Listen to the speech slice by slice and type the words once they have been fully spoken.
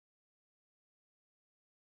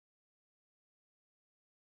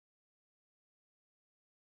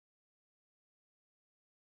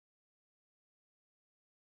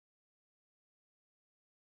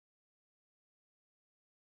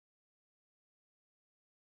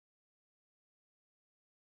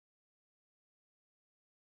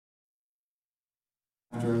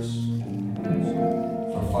after us and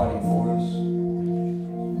for fighting for us.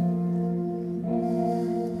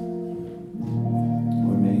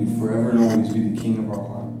 Lord, may you forever and always be the King of our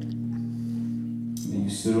heart. May you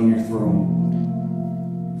sit on your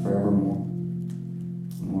throne forevermore.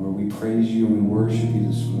 And Lord, we praise you and we worship you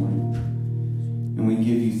this morning. And we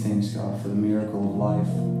give you thanks, God, for the miracle of life,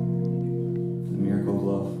 for the miracle of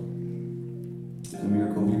love, the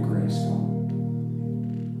miracle of your grace, God.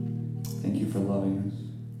 Thank you for loving us.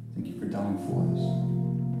 Thank you for dying for us.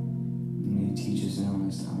 And may you teach us now in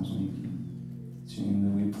this time when you can. It's in your name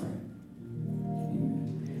that we pray.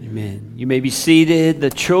 Amen. Amen. You may be seated.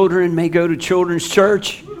 The children may go to children's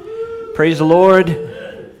church. Praise the Lord.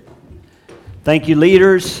 Thank you,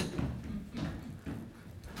 leaders.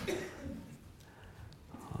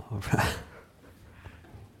 All right.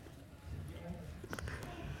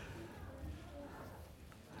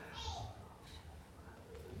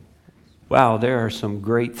 Wow, there are some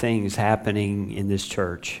great things happening in this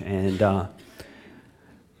church, and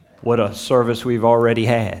what a service we've already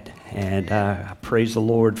had. And I praise the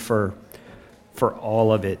Lord for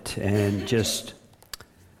all of it, and just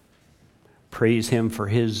praise Him for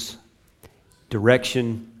His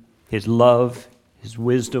direction, His love, His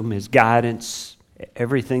wisdom, His guidance,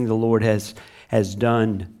 everything the Lord has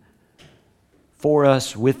done for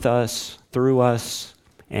us, with us, through us,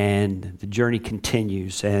 and the journey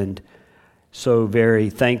continues. And so very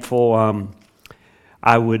thankful.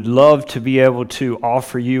 I would love to be able to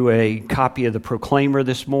offer you a copy of the Proclaimer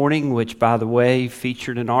this morning, which, by the way,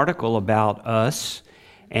 featured an article about us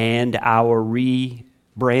and our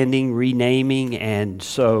rebranding, renaming, and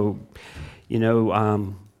so,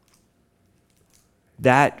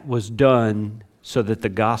 that was done so that the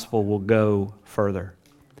gospel will go further,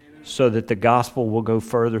 so that the gospel will go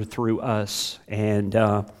further through us. And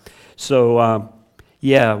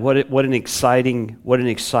yeah, what an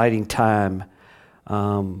exciting time,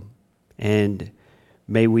 and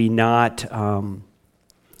may we not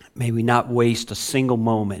waste a single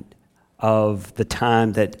moment of the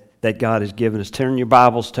time that God has given us. Turn your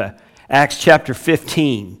Bibles to Acts chapter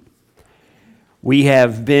 15. We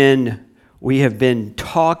have been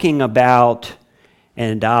talking about,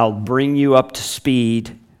 and I'll bring you up to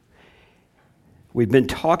speed. We've been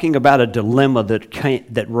talking about a dilemma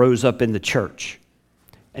that rose up in the church.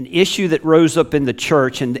 An issue that rose up in the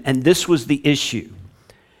church, and this was the issue.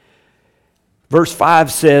 Verse 5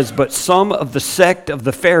 says, "But some of the sect of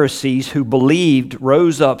the Pharisees who believed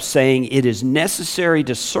rose up, saying, 'It is necessary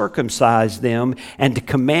to circumcise them and to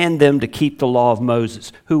command them to keep the law of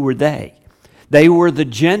Moses.'" Who were they? They were the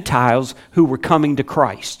Gentiles who were coming to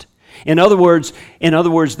Christ. In other words,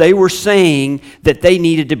 they were saying that they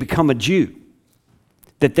needed to become a Jew.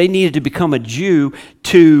 That they needed to become a Jew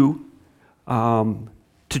to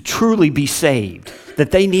truly be saved,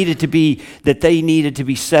 that they needed to be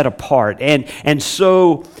set apart, and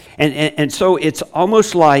so it's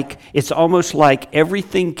almost like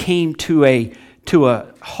everything came to a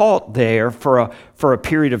halt there for a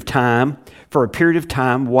period of time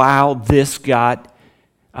while this got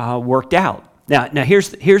worked out. Now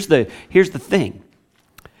here's the thing.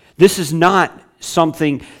 This is not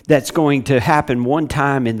something that's going to happen one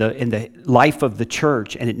time in the life of the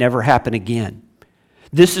church and it never happen again.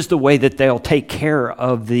 This is the way that they'll take care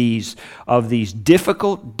of these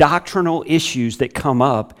difficult doctrinal issues that come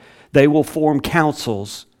up. They will form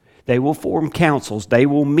councils. They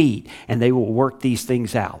will meet, and they will work these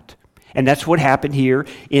things out. And that's what happened here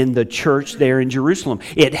in the church there in Jerusalem.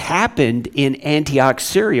 It happened in Antioch,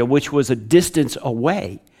 Syria, which was a distance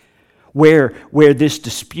away, where this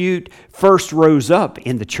dispute first rose up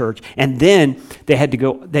in the church, and then they had to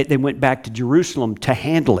go. They went back to Jerusalem to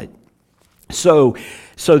handle it. So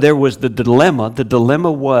there was the dilemma. The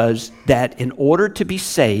dilemma was that in order to be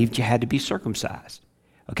saved, you had to be circumcised.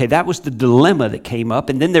 Okay, that was the dilemma that came up.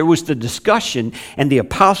 And then there was the discussion, and the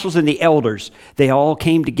apostles and the elders, they all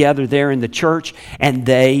came together there in the church, and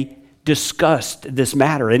they discussed this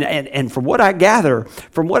matter. And from what I gather,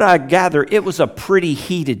 it was a pretty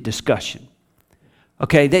heated discussion.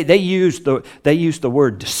 Okay, they used the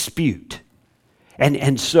word dispute.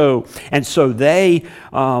 And so they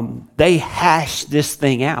hashed this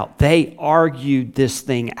thing out. They argued this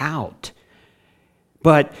thing out.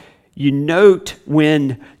 But you note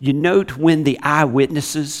when the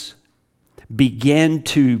eyewitnesses began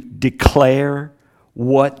to declare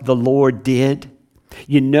what the Lord did.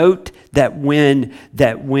 You note that when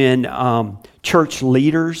church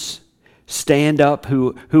leaders stand up,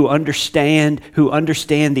 who understand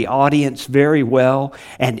the audience very well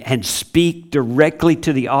and speak directly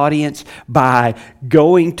to the audience by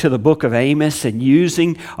going to the book of Amos and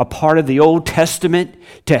using a part of the Old Testament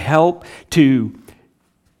to help to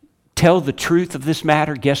tell the truth of this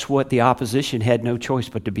matter. Guess what? The opposition had no choice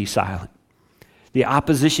but to be silent. The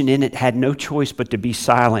opposition in it had no choice but to be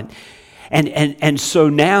silent. And so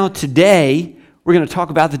now today, we're going to talk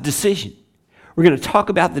about the decision. We're going to talk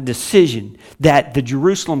about the decision that the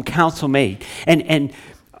Jerusalem Council made. And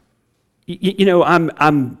you know,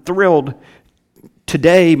 I'm thrilled.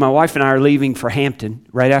 Today, my wife and I are leaving for Hampton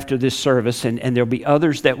right after this service, and there'll be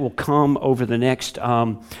others that will come over the next,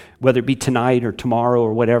 whether it be tonight or tomorrow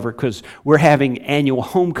or whatever, because we're having annual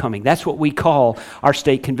homecoming. That's what we call our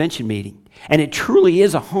state convention meeting. And it truly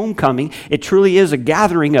is a homecoming. It truly is a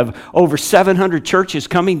gathering of over 700 churches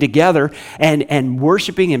coming together and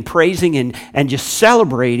worshiping and praising and just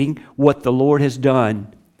celebrating what the Lord has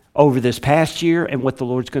done over this past year and what the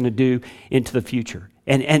Lord's going to do into the future.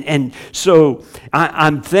 And so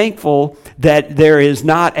I'm thankful that there is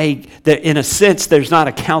not that in a sense, there's not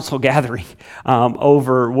a council gathering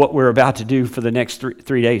over what we're about to do for the next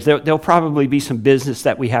 3 days. There'll probably be some business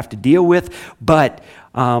that we have to deal with, but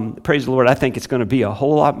praise the Lord, I think it's going to be a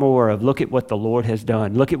whole lot more of look at what the Lord has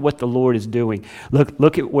done. Look at what the Lord is doing.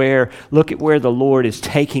 Look at where the Lord is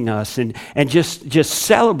taking us and just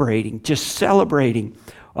celebrating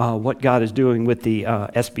what God is doing with the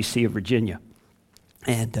SBC of Virginia.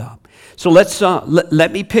 And so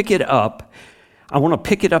let me pick it up. I want to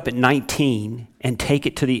pick it up at 19 and take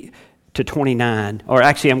it to 29, or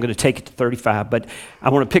actually I'm going to take it to 35, but I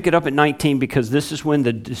want to pick it up at 19 because this is when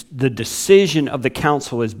the decision of the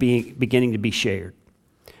council is beginning to be shared.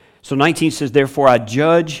 So 19 says, "Therefore I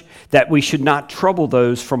judge that we should not trouble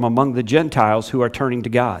those from among the Gentiles who are turning to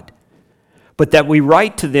God, but that we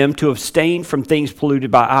write to them to abstain from things polluted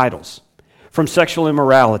by idols, from sexual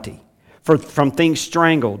immorality, from things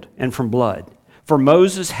strangled, and from blood. For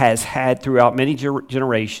Moses has had throughout many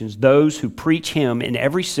generations those who preach him in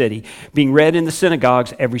every city, being read in the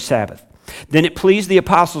synagogues every Sabbath. Then it pleased the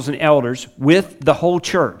apostles and elders with the whole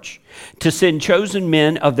church to send chosen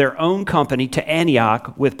men of their own company to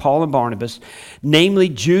Antioch with Paul and Barnabas, namely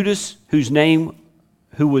Judas,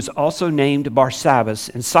 who was also named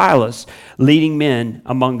Barsabbas, and Silas, leading men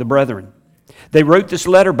among the brethren. They wrote this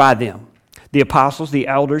letter by them, the apostles, the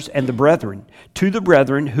elders, and the brethren, to the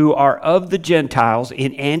brethren who are of the Gentiles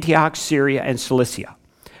in Antioch, Syria, and Cilicia.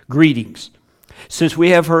 Greetings. Since we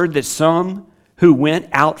have heard that some who went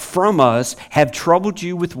out from us have troubled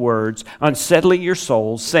you with words, unsettling your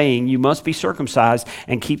souls, saying you must be circumcised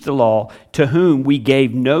and keep the law, to whom we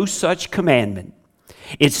gave no such commandment.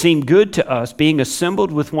 It seemed good to us, being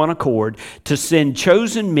assembled with one accord, to send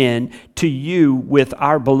chosen men to you with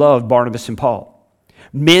our beloved Barnabas and Paul,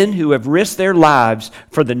 men who have risked their lives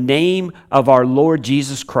for the name of our Lord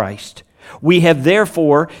Jesus Christ. We have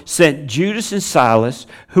therefore sent Judas and Silas,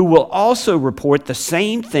 who will also report the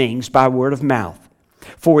same things by word of mouth.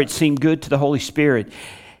 For it seemed good to the Holy Spirit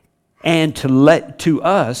and to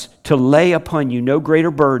us to lay upon you no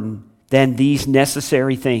greater burden than these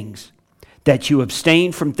necessary things, that you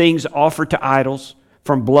abstain from things offered to idols,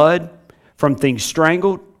 from blood, from things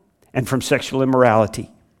strangled, and from sexual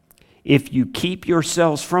immorality. If you keep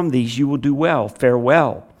yourselves from these, you will do well.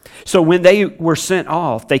 Farewell." So when they were sent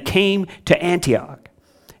off, they came to Antioch.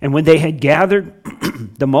 And when they had gathered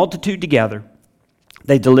the multitude together,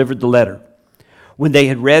 they delivered the letter. When they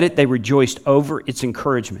had read it, they rejoiced over its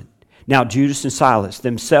encouragement. Now Judas and Silas,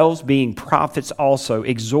 themselves being prophets also,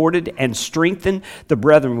 exhorted and strengthened the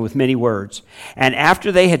brethren with many words. And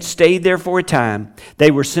after they had stayed there for a time,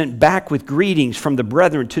 they were sent back with greetings from the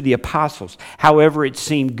brethren to the apostles. However, it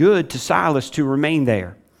seemed good to Silas to remain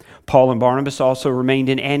there. Paul and Barnabas also remained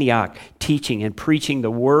in Antioch, teaching and preaching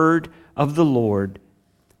the word of the Lord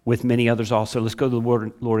with many others also. Let's go to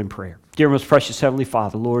the Lord in prayer. Dear most precious Heavenly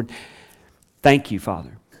Father, Lord, thank you,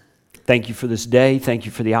 Father. Thank you for this day. Thank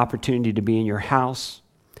you for the opportunity to be in your house.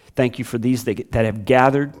 Thank you for these that have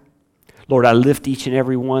gathered. Lord, I lift each and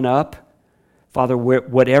every one up. Father,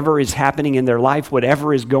 whatever is happening in their life,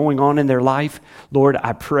 whatever is going on in their life, Lord,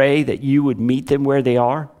 I pray that you would meet them where they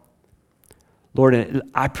are. Lord,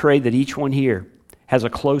 I pray that each one here has a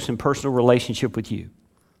close and personal relationship with you.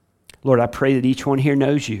 Lord, I pray that each one here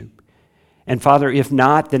knows you. And Father, if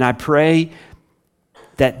not, then I pray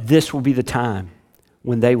that this will be the time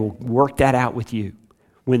when they will work that out with you,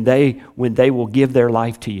 when they will give their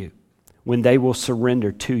life to you, when they will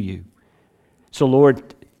surrender to you. So Lord,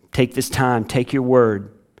 take this time, take your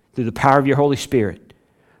word through the power of your Holy Spirit,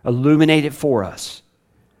 illuminate it for us.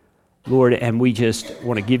 Lord, and we just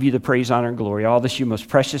want to give you the praise, honor, and glory. All this, your most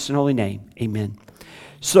precious and holy name. Amen.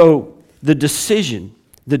 So the decision,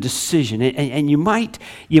 and you might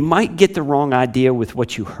get the wrong idea with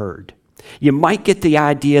what you heard. You might get the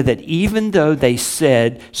idea that even though they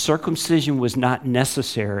said circumcision was not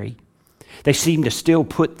necessary, they seemed to still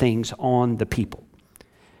put things on the people.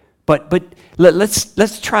 But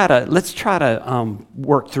let's try to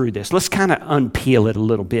work through this. Let's kind of unpeel it a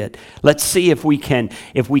little bit. Let's see if we can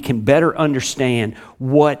better understand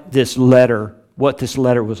what this letter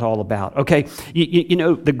was all about. Okay, you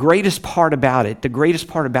know, the greatest part about it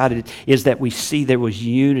is that we see there was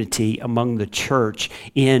unity among the church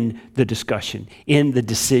in the discussion, in the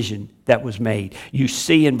decision that was made. You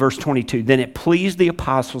see in verse 22, then it pleased the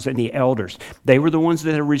apostles and the elders. They were the ones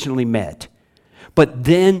that originally met. But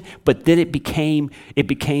then it became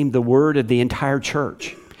the word of the entire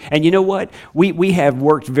church. And you know what? We have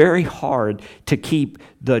worked very hard to keep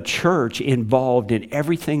the church involved in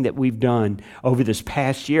everything that we've done over this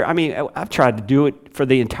past year. I mean, I've tried to do it for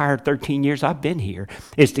the entire 13 years I've been here,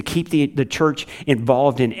 is to keep the church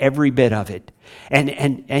involved in every bit of it.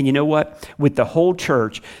 And you know what? With the whole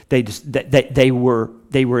church, they were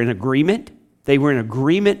in agreement. They were in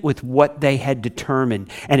agreement with what they had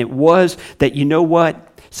determined. And it was that, you know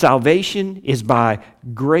what? Salvation is by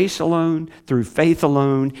grace alone, through faith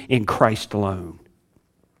alone, in Christ alone.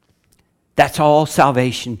 That's all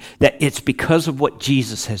salvation. That it's because of what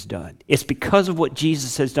Jesus has done. It's because of what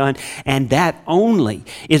Jesus has done, and that only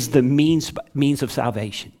is the means of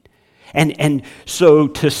salvation. And so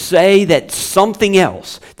to say that something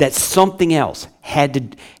else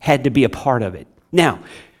had to be a part of it. Now,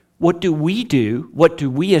 what do we do? What do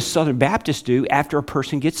we as Southern Baptists do after a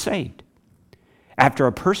person gets saved? After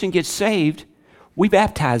a person gets saved, we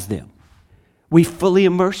baptize them. We fully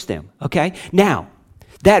immerse them, okay? Now,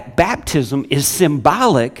 that baptism is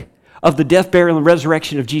symbolic of the death, burial, and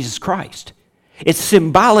resurrection of Jesus Christ. It's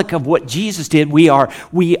symbolic of what Jesus did. We are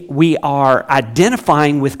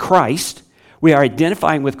identifying with Christ. We are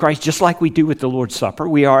identifying with Christ just like we do with the Lord's Supper.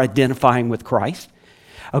 We are identifying with Christ,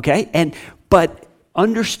 okay? But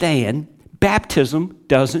understand, baptism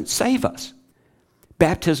doesn't save us.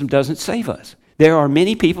 Baptism doesn't save us. There are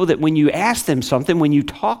many people that when you ask them something, when you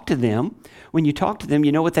talk to them,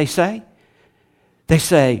 you know what they say? They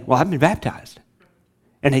say, well, I've been baptized.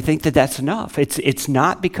 And they think that that's enough. It's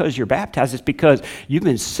not because you're baptized. It's because you've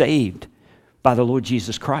been saved by the Lord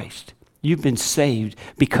Jesus Christ. You've been saved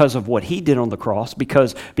because of what he did on the cross,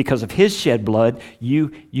 because of his shed blood,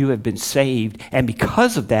 you have been saved. And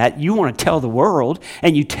because of that, you want to tell the world,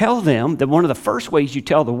 and you tell them that one of the first ways you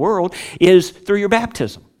tell the world is through your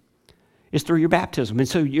baptism. It's through your baptism. And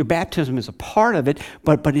so your baptism is a part of it,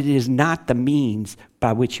 but it is not the means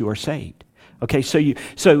by which you are saved. Okay,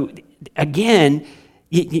 so again,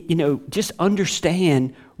 you know, just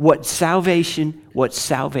understand what salvation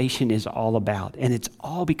is all about. And it's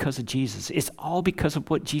all because of Jesus. It's all because of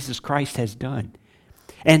what Jesus Christ has done.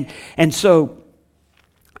 And so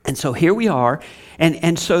here we are.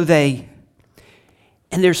 And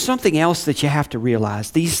there's something else that you have to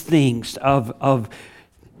realize. These things of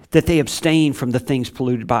that they abstain from the things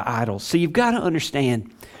polluted by idols. So you've got to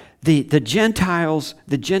understand the Gentiles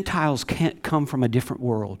can't come from a different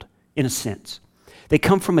world, in a sense. They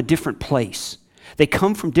come from a different place. They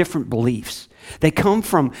come from different beliefs. They come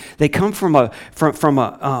from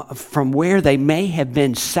where they may have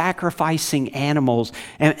been sacrificing animals.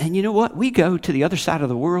 And you know what? We go to the other side of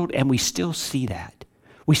the world and we still see that.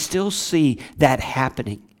 We still see that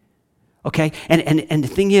happening. Okay? And the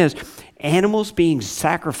thing is, animals being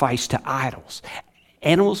sacrificed to idols,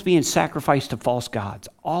 animals being sacrificed to false gods,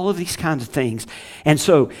 all of these kinds of things. And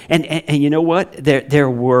so, and you know what? There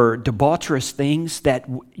were debaucherous things that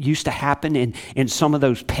used to happen in some of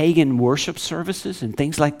those pagan worship services and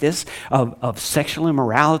things like this of sexual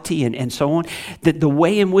immorality and so on. The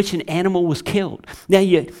way in which an animal was killed. Now,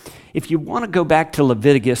 if you want to go back to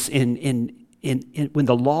Leviticus in when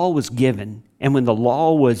the law was given and when the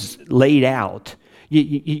law was laid out,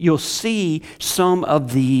 you'll see some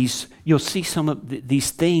of these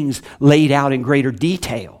things laid out in greater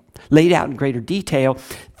detail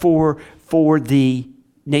for the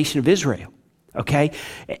nation of Israel. Okay?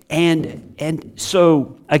 And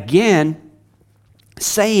so again,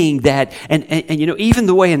 saying that, and you know, even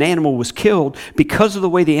the way an animal was killed, because of the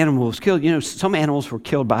way the animal was killed, you know, some animals were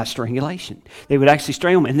killed by strangulation. They would actually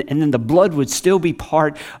strangle them, and then the blood would still be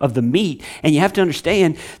part of the meat. And you have to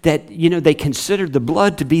understand that, you know, they considered the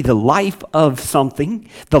blood to be the life of something,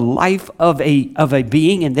 the life of a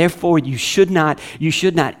being, and therefore you should not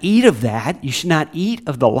eat of that. You should not eat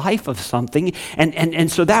of the life of something.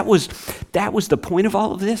 And so that was the point of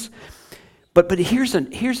all of this. But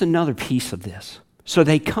here's another piece of this. So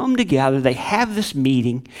they come together, they have this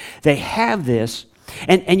meeting, they have this,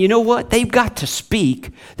 and you know what? They've got to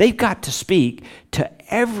speak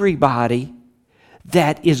to everybody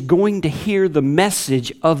that is going to hear the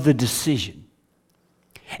message of the decision.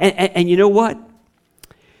 And you know what?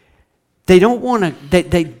 They don't want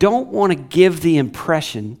to give the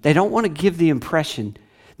impression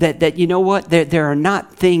that you know what? There are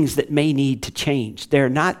not things that may need to change. There are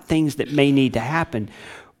not things that may need to happen.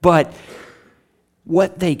 But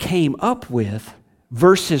what they came up with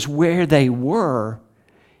versus where they were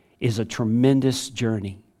is a tremendous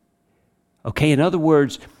journey. Okay, in other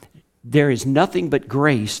words, there is nothing but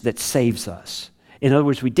grace that saves us. In other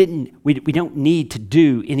words, we don't need to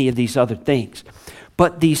do any of these other things.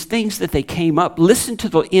 But these things that they came up, listen to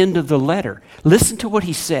the end of the letter. Listen to what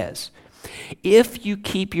he says. If you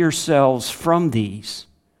keep yourselves from these,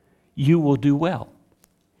 you will do well.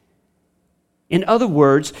 In other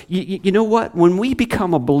words, you know what? When we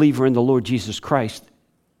become a believer in the Lord Jesus Christ,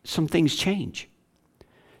 some things change.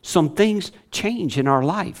 Some things change in our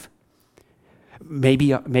life.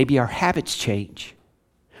 Maybe our habits change.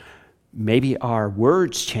 Maybe our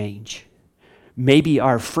words change. Maybe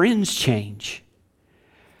our friends change.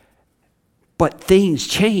 But things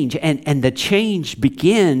change, and the change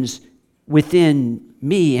begins within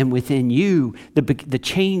me and within you. The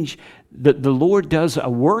change, the Lord does a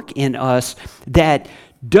work in us that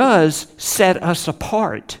does set us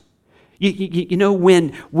apart. You know,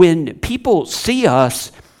 when people see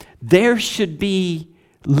us, there should be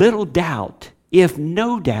little doubt, if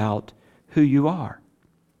no doubt, who you are.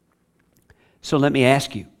 So let me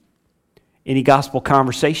ask you, any gospel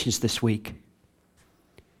conversations this week?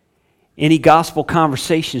 Any gospel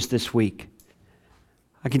conversations this week?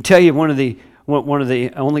 I can tell you one of the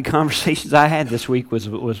only conversations I had this week was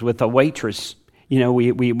with a waitress. You know,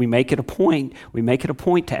 we make it a point. We make it a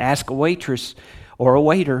point to ask a waitress or a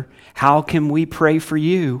waiter, how can we pray for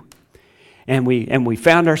you? And we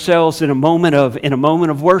found ourselves in a moment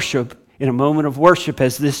of worship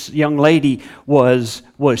as this young lady was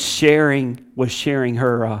sharing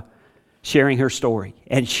her story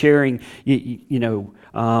and sharing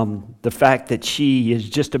the fact that she is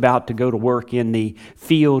just about to go to work in the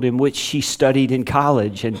field in which she studied in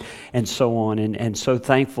college and so on, and so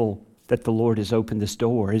thankful that the Lord has opened this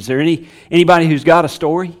door. Is there anybody who's got a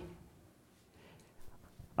story?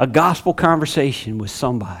 A gospel conversation with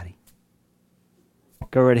somebody.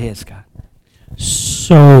 Go right ahead, Scott.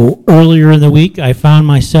 So earlier in the week, I found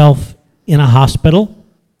myself in a hospital,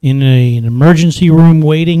 in an emergency room,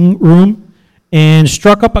 waiting room, and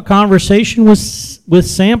struck up a conversation with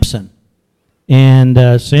Samson.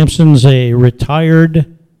 And Samson's a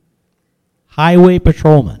retired highway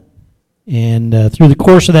patrolman. And through the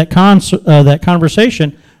course of that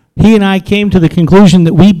conversation, he and I came to the conclusion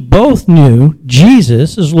that we both knew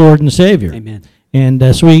Jesus as Lord and Savior. Amen.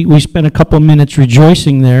 And so we spent a couple of minutes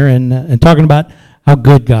rejoicing there and talking about how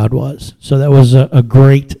good God was. So that was a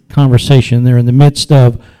great conversation there in the midst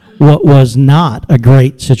of what was not a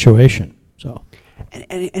great situation. So,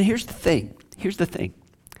 and here's the thing.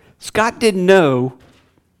 Scott didn't know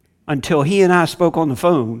until he and I spoke on the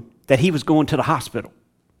phone that he was going to the hospital.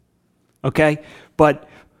 Okay? But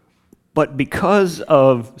because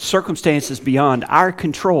of circumstances beyond our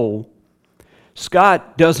control,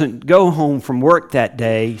 Scott doesn't go home from work that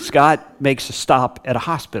day. Scott makes a stop at a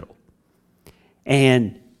hospital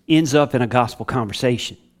and ends up in a gospel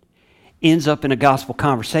conversation.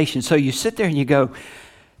 So you sit there and you go,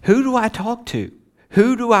 who do I talk to?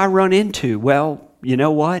 Who do I run into? Well, you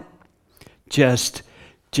know what? Just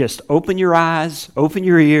open your eyes, open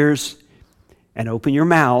your ears, and open your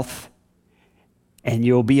mouth, and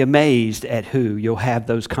you'll be amazed at who you'll have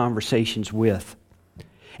those conversations with.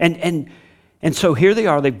 And so here they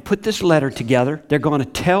are. They put this letter together. They're going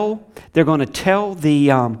to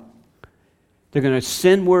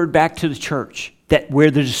send word back to the church that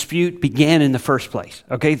where the dispute began in the first place.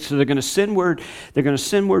 Okay, so they're going to send word. They're going to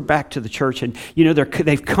send word back to the church, and you know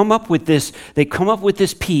they've come up with this. They come up with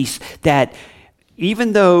this piece that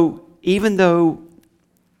even though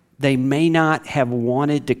They may not have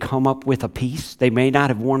wanted to come up with a peace. They may not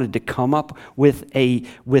have wanted to come up with a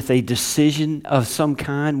decision of some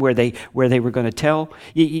kind where they were going to tell.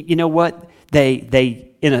 You know what? They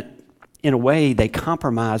in a way they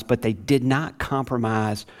compromised, but they did not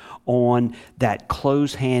compromise on that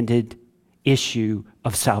close-handed issue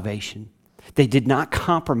of salvation. They did not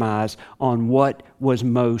compromise on what was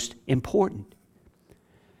most important.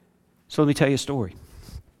 So let me tell you a story.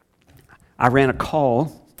 I ran a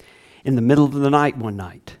call in the middle of the night one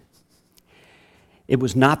night. It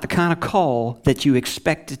was not the kind of call that you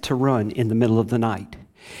expected to run in the middle of the night.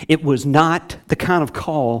 It was not the kind of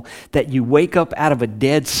call that you wake up out of a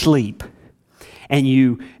dead sleep and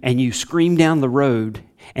you scream down the road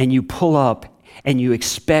and you pull up and you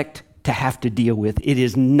expect to have to deal with. It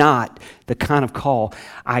is not the kind of call.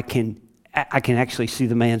 I can actually see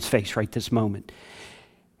the man's face right this moment.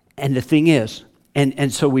 And the thing is,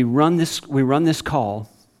 and so we run this call,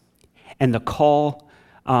 and the call,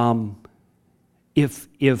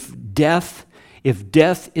 if death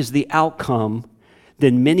is the outcome,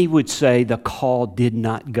 then many would say the call did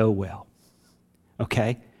not go well.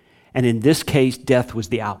 Okay? And in this case, death was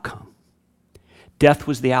the outcome. Death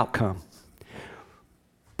was the outcome.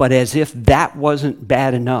 But as if that wasn't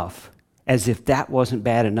bad enough,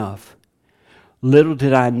 little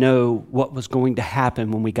did I know what was going to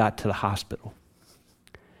happen when we got to the hospital.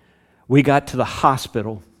 We got to the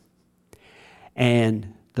hospital,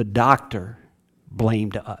 and the doctor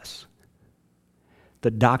blamed us. The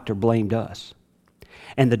doctor blamed us.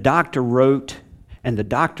 And the doctor wrote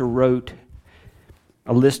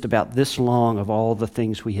a list about this long of all the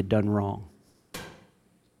things we had done wrong.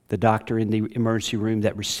 The doctor in the emergency room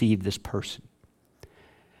that received this person.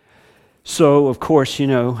 So, of course,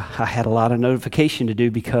 I had a lot of notification to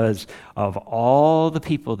do because of all the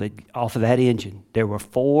people that off of that engine. There were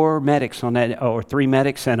 4 medics on that, or 3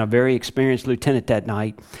 medics and a very experienced lieutenant that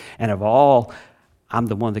night. And of all, I'm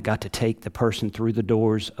the one that got to take the person through the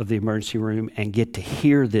doors of the emergency room and get to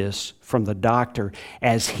hear this from the doctor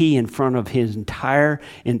as he, in front of his entire,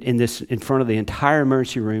 in front of the entire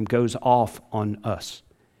emergency room, goes off on us,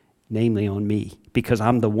 namely on me, because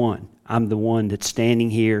I'm the one that's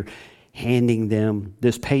standing here handing them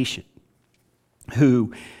this patient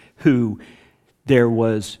who there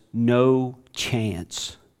was no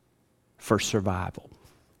chance for survival.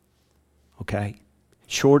 Okay?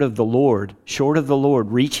 Short of the Lord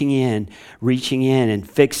reaching in and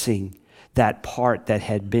fixing that part that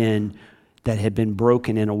had been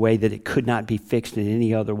broken in a way that it could not be fixed in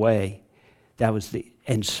any other way.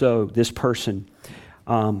 And so this person,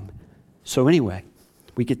 so anyway,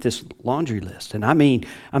 we get this laundry list. And I mean,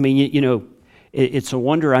 it's a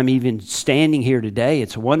wonder I'm even standing here today.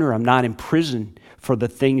 It's a wonder I'm not in prison for the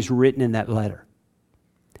things written in that letter.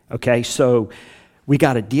 Okay, so we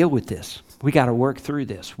got to deal with this. We got to work through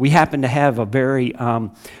this. We happen to have a very,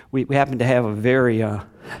 a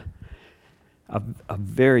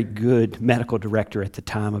very good medical director at the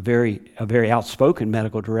time, a very outspoken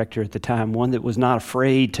medical director at the time, one that was not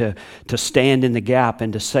afraid to stand in the gap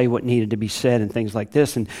and to say what needed to be said and things like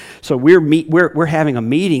this. And so we're having a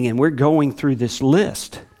meeting and we're going through this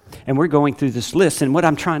list. And what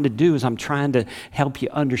I'm trying to do is I'm trying to help you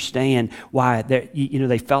understand why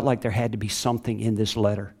they felt like there had to be something in this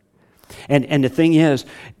letter. And the thing is,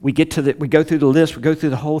 we go through the list, we go through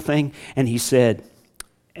the whole thing, and he said,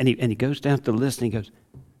 and he goes down the list and he goes,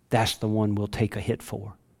 that's the one we'll take a hit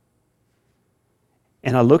for.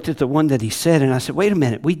 And I looked at the one that he said and I said, wait a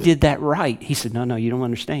minute, we did that right. He said, no, you don't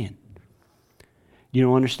understand. You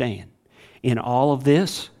don't understand. In all of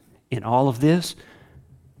this,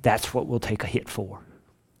 that's what we'll take a hit for.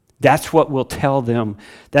 That's what we'll tell them.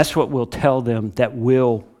 That's what we'll tell them that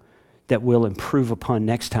we'll improve upon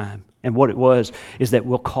next time. And what it was is that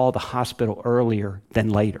we'll call the hospital earlier than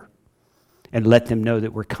later and let them know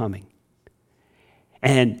that we're coming.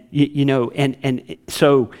 And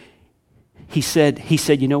so he said,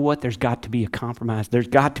 you know what? There's got to be a compromise. There's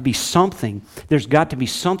got to be something. There's got to be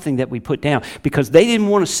something that we put down, because they didn't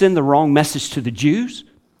want to send the wrong message to the Jews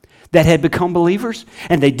that had become believers,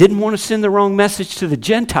 and they didn't want to send the wrong message to the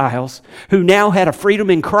Gentiles who now had a freedom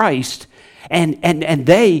in Christ, and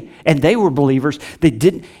they were believers. They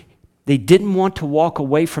didn't want to walk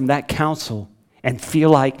away from that counsel and feel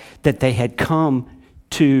like that they had come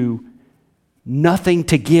to nothing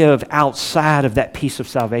to give outside of that piece of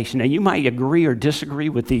salvation. Now, you might agree or disagree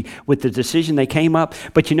with the decision they came up,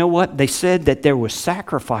 but you know what? They said that there was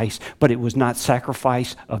sacrifice, but it was not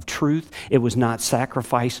sacrifice of truth. It was not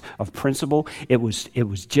sacrifice of principle. It was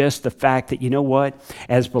just the fact that, you know what?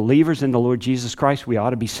 As believers in the Lord Jesus Christ, we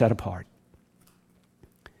ought to be set apart.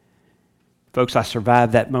 Folks, I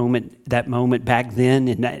survived that moment back then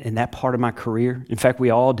in that part of my career. In fact, we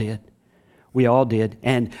all did. We all did.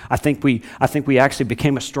 And I think we actually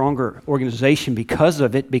became a stronger organization because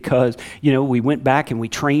of it, because, we went back and we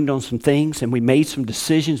trained on some things and we made some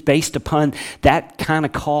decisions based upon that kind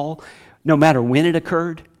of call, no matter when it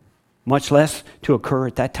occurred, much less to occur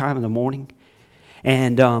at that time in the morning.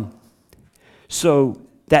 And so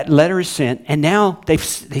that letter is sent, and now they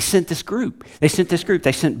sent this group. They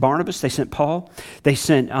sent Barnabas, they sent Paul, they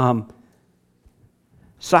sent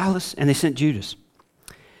Silas, and they sent Judas,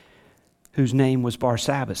 whose name was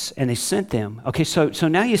Barsabbas, and they sent them. Okay, so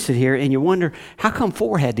now you sit here and you wonder, how come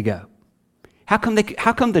 4 had to go? How come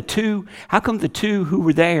the two who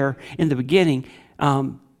were there in the beginning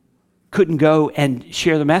couldn't go and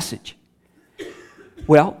share the message?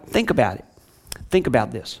 Well, think about it. Think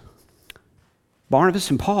about this. Barnabas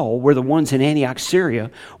and Paul were the ones in Antioch,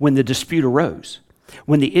 Syria, when the dispute arose.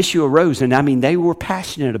 When the issue arose, and they were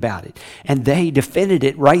passionate about it, and they defended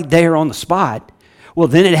it right there on the spot. Well,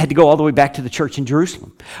 then it had to go all the way back to the church in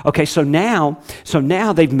Jerusalem. Okay, so now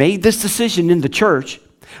they've made this decision in the church.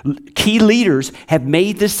 Key leaders have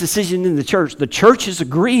made this decision in the church. The church is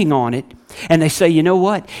agreeing on it, and they say, you know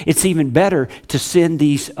what? It's even better to send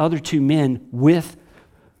these other 2 men with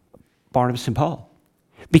Barnabas and Paul,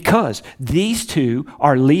 because these 2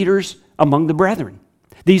 are leaders among the brethren.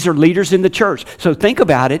 These are leaders in the church. So think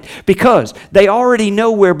about it, because they already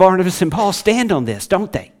know where Barnabas and Paul stand on this,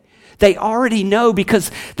 don't they? They already know,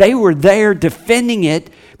 because they were there defending it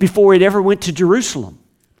before it ever went to Jerusalem.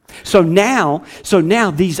 So now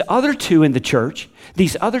these other 2 in the church,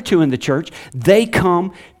 they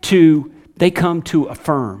come to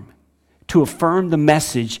affirm the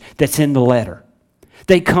message that's in the letter.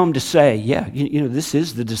 They come to say, yeah, this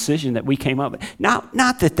is the decision that we came up with. Not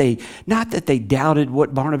that they doubted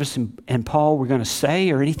what Barnabas and Paul were going to say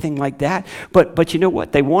or anything like that, but you know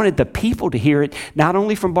what? They wanted the people to hear it, not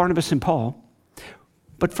only from Barnabas and Paul,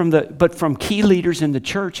 but from key leaders in the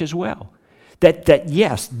church as well. That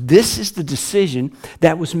yes, this is the decision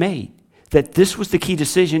that was made. That this was the key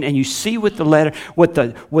decision, and you see what the letter, what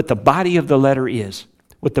the body of the letter is.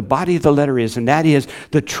 What the body of the letter is, and that is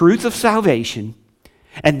the truth of salvation.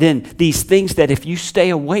 And then these things that if you stay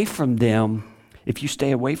away from them,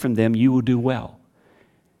 you will do well.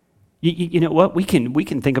 You know what? We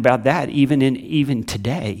can think about that even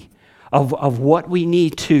today, of what we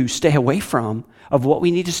need to stay away from,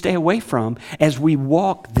 as we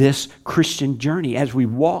walk this Christian journey, as we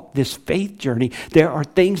walk this faith journey. There are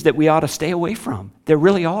things that we ought to stay away from. There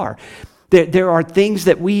really are. There are things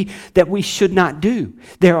that we should not do.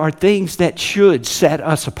 There are things that should set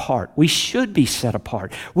us apart. We should be set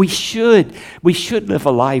apart. We should live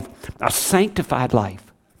a sanctified life.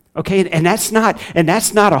 Okay, and that's not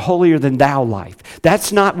a holier than thou life.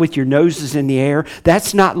 That's not with your noses in the air.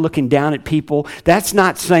 That's not looking down at people. That's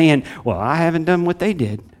not saying, well, I haven't done what they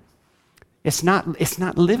did. It's not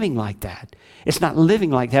living like that. It's not living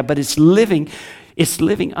like that, but it's living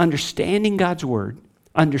understanding God's word.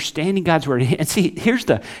 Understanding God's word. And see, here's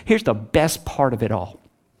the best part of it all.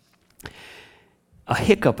 A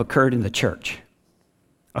hiccup occurred in the church.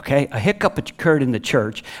 Okay? A hiccup occurred in the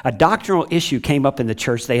church. A doctrinal issue came up in the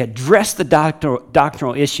church. They addressed the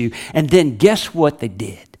doctrinal issue, and then guess what they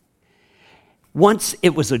did? Once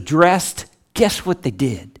it was addressed, guess what they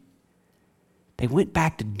did? They went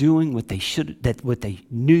back to doing what they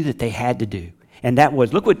knew that they had to do. And that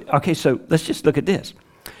was, so let's just look at this.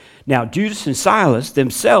 Now, Judas and Silas,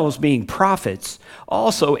 themselves being prophets,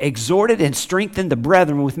 also exhorted and strengthened the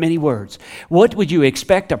brethren with many words. What would you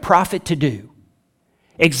expect a prophet to do?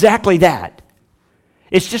 Exactly that.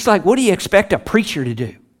 It's just like, what do you expect a preacher to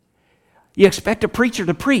do? You expect a preacher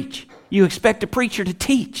to preach. You expect a preacher to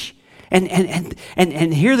teach.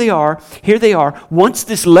 And here they are. Once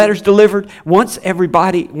this letter's delivered, once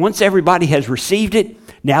everybody has received it,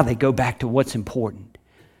 now they go back to what's important.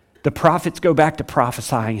 The prophets go back to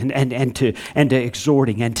prophesying and to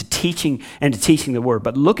exhorting and to teaching the word.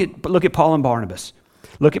 But look at Paul and Barnabas.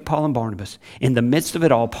 Look at Paul and Barnabas. In the midst of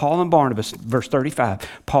it all, Paul and Barnabas, verse 35,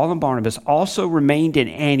 Paul and Barnabas also remained in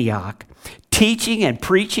Antioch, teaching and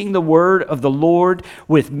preaching the word of the Lord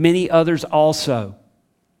with many others also.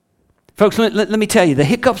 Folks, let me tell you, the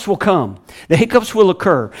hiccups will come. The hiccups will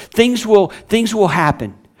occur. Things will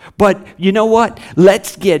happen. But you know what?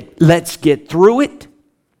 Let's get through it.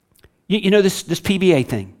 You know this PBA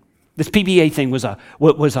thing. This PBA thing was a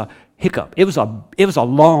hiccup. It was a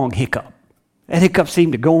long hiccup. That hiccup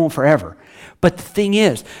seemed to go on forever. But the thing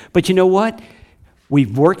is, you know what?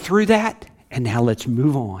 We've worked through that, and now let's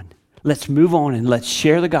move on. Let's move on and let's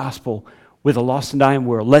share the gospel with a lost and dying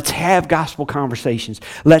world. Let's have gospel conversations.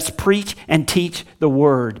 Let's preach and teach the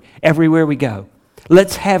word everywhere we go.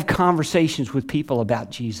 Let's have conversations with people about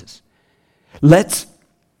Jesus. Let's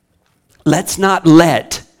not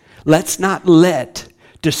let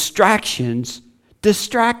distractions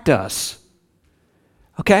distract us.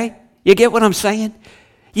 Okay? You get what I'm saying?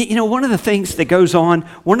 You know, one of the things that goes on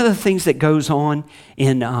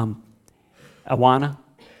in Awana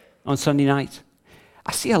on Sunday nights,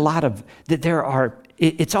 I see a lot of that there are.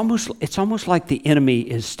 It's almost like the enemy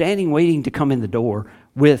is standing waiting to come in the door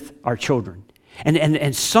with our children.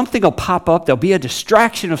 And something will pop up. There'll be a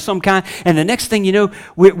distraction of some kind. And the next thing you know,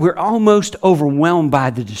 we're almost overwhelmed by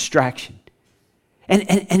the distraction. And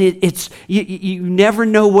it's you never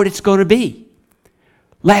know what it's going to be.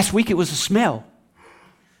 Last week it was a smell.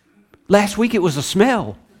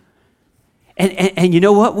 And you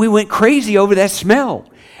know what? We went crazy over that smell.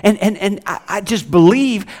 And I just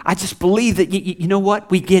believe that, you know what?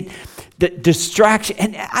 We get the distraction.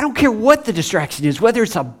 And I don't care what the distraction is, whether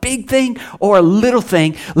it's a big thing or a little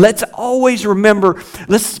thing. Let's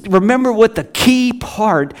remember what the key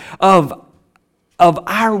part of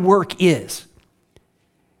our work is.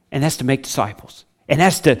 And that's to make disciples. And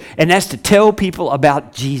that's to tell people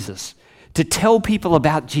about Jesus. To tell people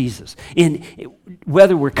about Jesus. In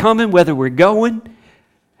whether we're coming, whether we're going,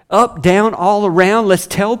 up, down, all around, let's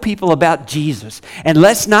tell people about Jesus. And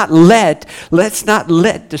let's not let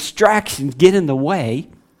distractions get in the way.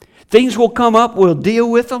 Things will come up, we'll deal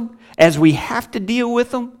with them as we have to deal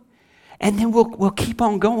with them. And then we'll keep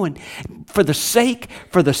on going for the sake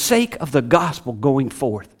of the gospel going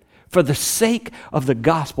forth. For the sake of the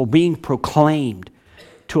gospel being proclaimed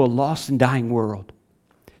to a lost and dying world.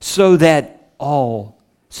 So that all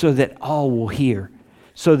will hear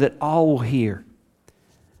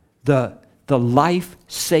the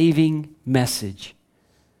life-saving message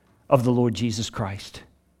of the Lord Jesus Christ.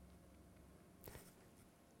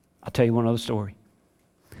 I'll tell you one other story.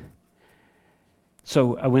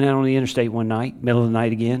 So I went out on the interstate one night, middle of the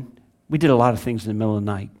night again. We did a lot of things in the middle of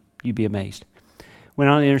the night. You'd be amazed. Went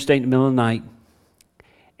out on the interstate in the middle of the night,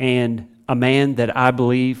 and a man that I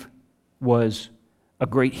believe was a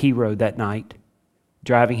great hero that night,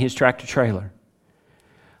 driving his tractor trailer,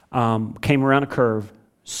 came around a curve,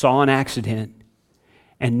 saw an accident,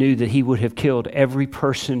 and knew that he would have killed every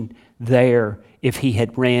person there if he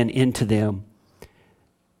had ran into them,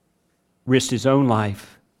 risked his own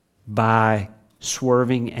life by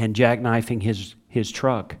swerving and jackknifing his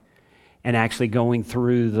truck and actually going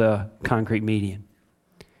through the concrete median.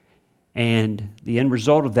 And the end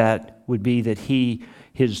result of that would be that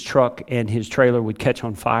his truck and his trailer would catch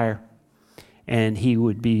on fire, and he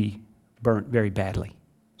would be burnt very badly,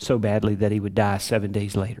 so badly that he would die 7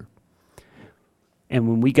 days later. And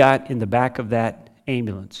when we got in the back of that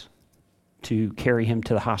ambulance to carry him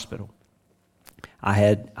to the hospital, I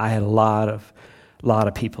had a lot of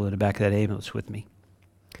people in the back of that ambulance with me.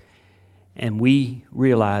 And we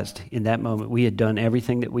realized in that moment we had done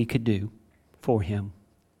everything that we could do for him.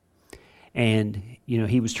 And, you know,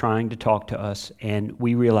 he was trying to talk to us, and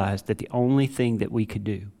we realized that the only thing that we could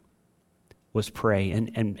do was pray.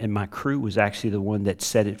 And my crew was actually the one that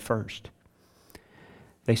said it first.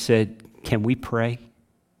 They said, "Can we pray?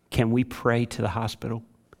 Can we pray to the hospital?"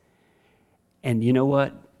 And you know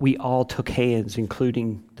what? We all took hands,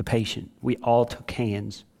 including the patient. We all took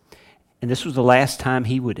hands. And this was the last time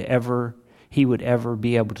he would ever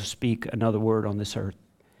be able to speak another word on this earth.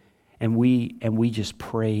 And we just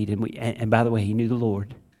prayed, and by the way, he knew the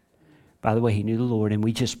Lord. And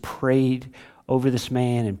we just prayed over this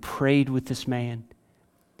man and prayed with this man.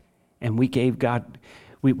 And we gave God,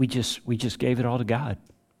 we just gave it all to God.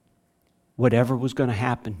 Whatever was going to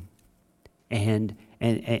happen. And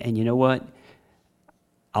you know what?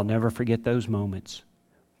 I'll never forget those moments.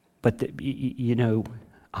 But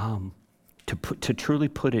to truly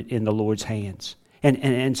put it in the Lord's hands.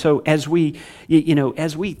 And so as we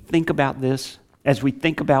think about this, as we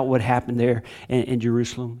think about what happened there in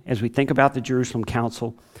Jerusalem, as we think about the Jerusalem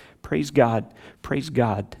Council, praise God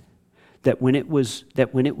that when it was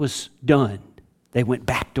done, they went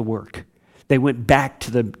back to work. They went back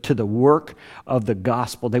to the work of the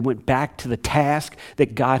gospel. They went back to the task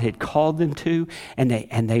that God had called them to, and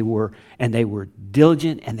they were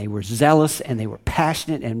diligent, and they were zealous, and they were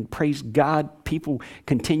passionate. And praise God, people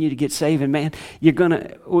continue to get saved. And man,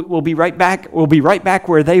 we'll be right back. We'll be right back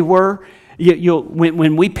where they were.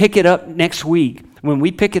 When we pick it up next week.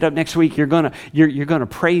 You're gonna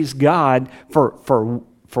praise God for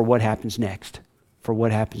what happens next.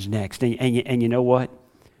 And you know what?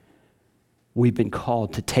 We've been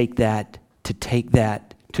called to take that to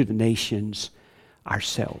the nations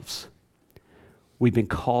ourselves. We've been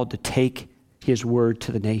called to take his word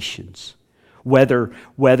to the nations. Whether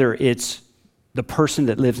it's the person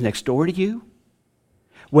that lives next door to you,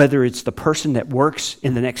 whether it's the person that works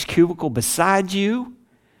in the next cubicle beside you,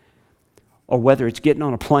 or whether it's getting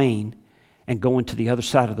on a plane and going to the other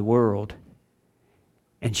side of the world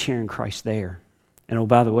and sharing Christ there. And oh,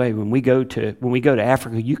 by the way, when we go to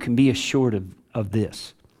Africa, you can be assured of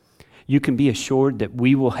this. You can be assured that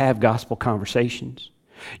we will have gospel conversations.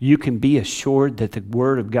 You can be assured that the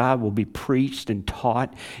Word of God will be preached and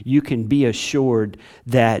taught. You can be assured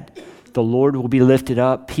that the Lord will be lifted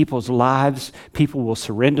up. People's lives, people will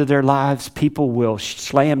surrender their lives. People will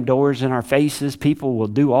slam doors in our faces. People will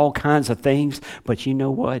do all kinds of things. But you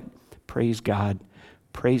know what? Praise God.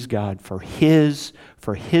 Praise God for His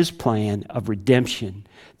plan of redemption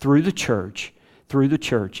through the church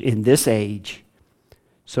in this age,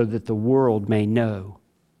 so that the world may know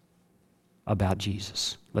about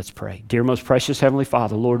Jesus. Let's pray. Dear most precious Heavenly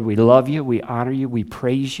Father, Lord, we love you, we honor you, we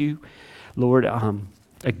praise you. Lord,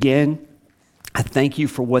 again, I thank you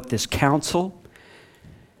for what this council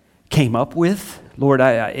came up with. Lord,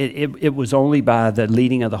 it was only by the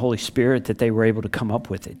leading of the Holy Spirit that they were able to come up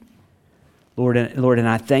with it. Lord, and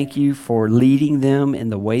I thank you for leading them in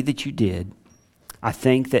the way that you did. I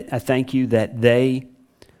thank you that they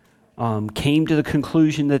came to the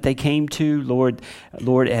conclusion that they came to. Lord,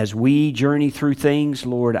 as we journey through things,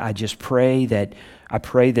 Lord, I pray that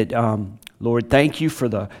Lord, thank you for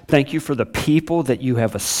the people that you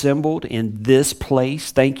have assembled in this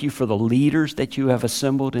place. Thank you for the leaders that you have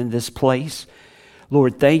assembled in this place.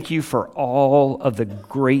 Lord, thank you for all of the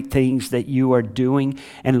great things that you are doing.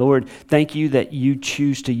 And Lord, thank you that you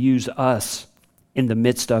choose to use us in the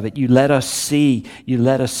midst of it. You let us see,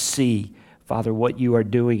 Father, what you are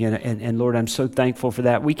doing. And Lord, I'm so thankful for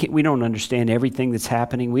that. We don't understand everything that's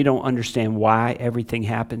happening. We don't understand why everything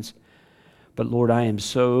happens. But Lord, I am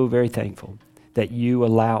so very thankful that you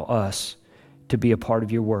allow us to be a part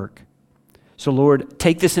of your work. So Lord,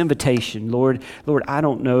 take this invitation. Lord, I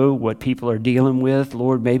don't know what people are dealing with.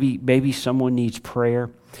 Lord, maybe someone needs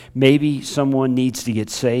prayer. Maybe someone needs to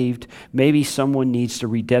get saved. Maybe someone needs to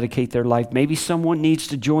rededicate their life. Maybe someone needs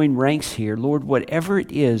to join ranks here. Lord, whatever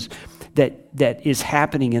it is that is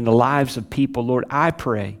happening in the lives of people, Lord, I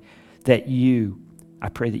pray that you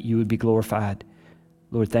would be glorified.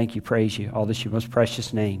 Lord, thank you, praise you. All this in your most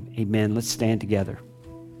precious name. Amen. Let's stand together.